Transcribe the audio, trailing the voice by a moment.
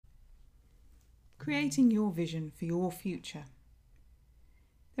Creating your vision for your future.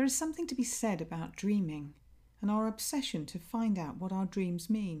 There is something to be said about dreaming and our obsession to find out what our dreams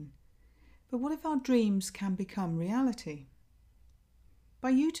mean. But what if our dreams can become reality? By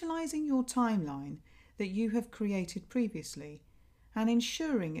utilising your timeline that you have created previously and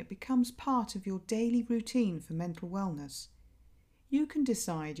ensuring it becomes part of your daily routine for mental wellness, you can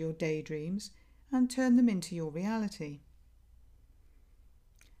decide your daydreams and turn them into your reality.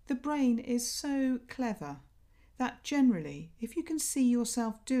 The brain is so clever that generally, if you can see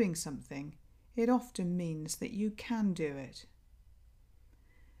yourself doing something, it often means that you can do it.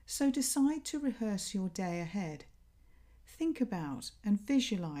 So decide to rehearse your day ahead. Think about and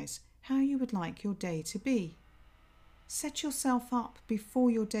visualise how you would like your day to be. Set yourself up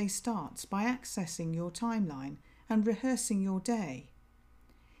before your day starts by accessing your timeline and rehearsing your day.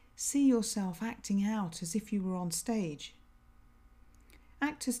 See yourself acting out as if you were on stage.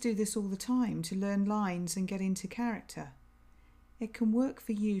 Actors do this all the time to learn lines and get into character. It can work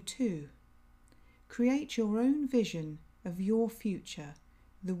for you too. Create your own vision of your future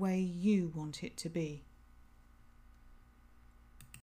the way you want it to be.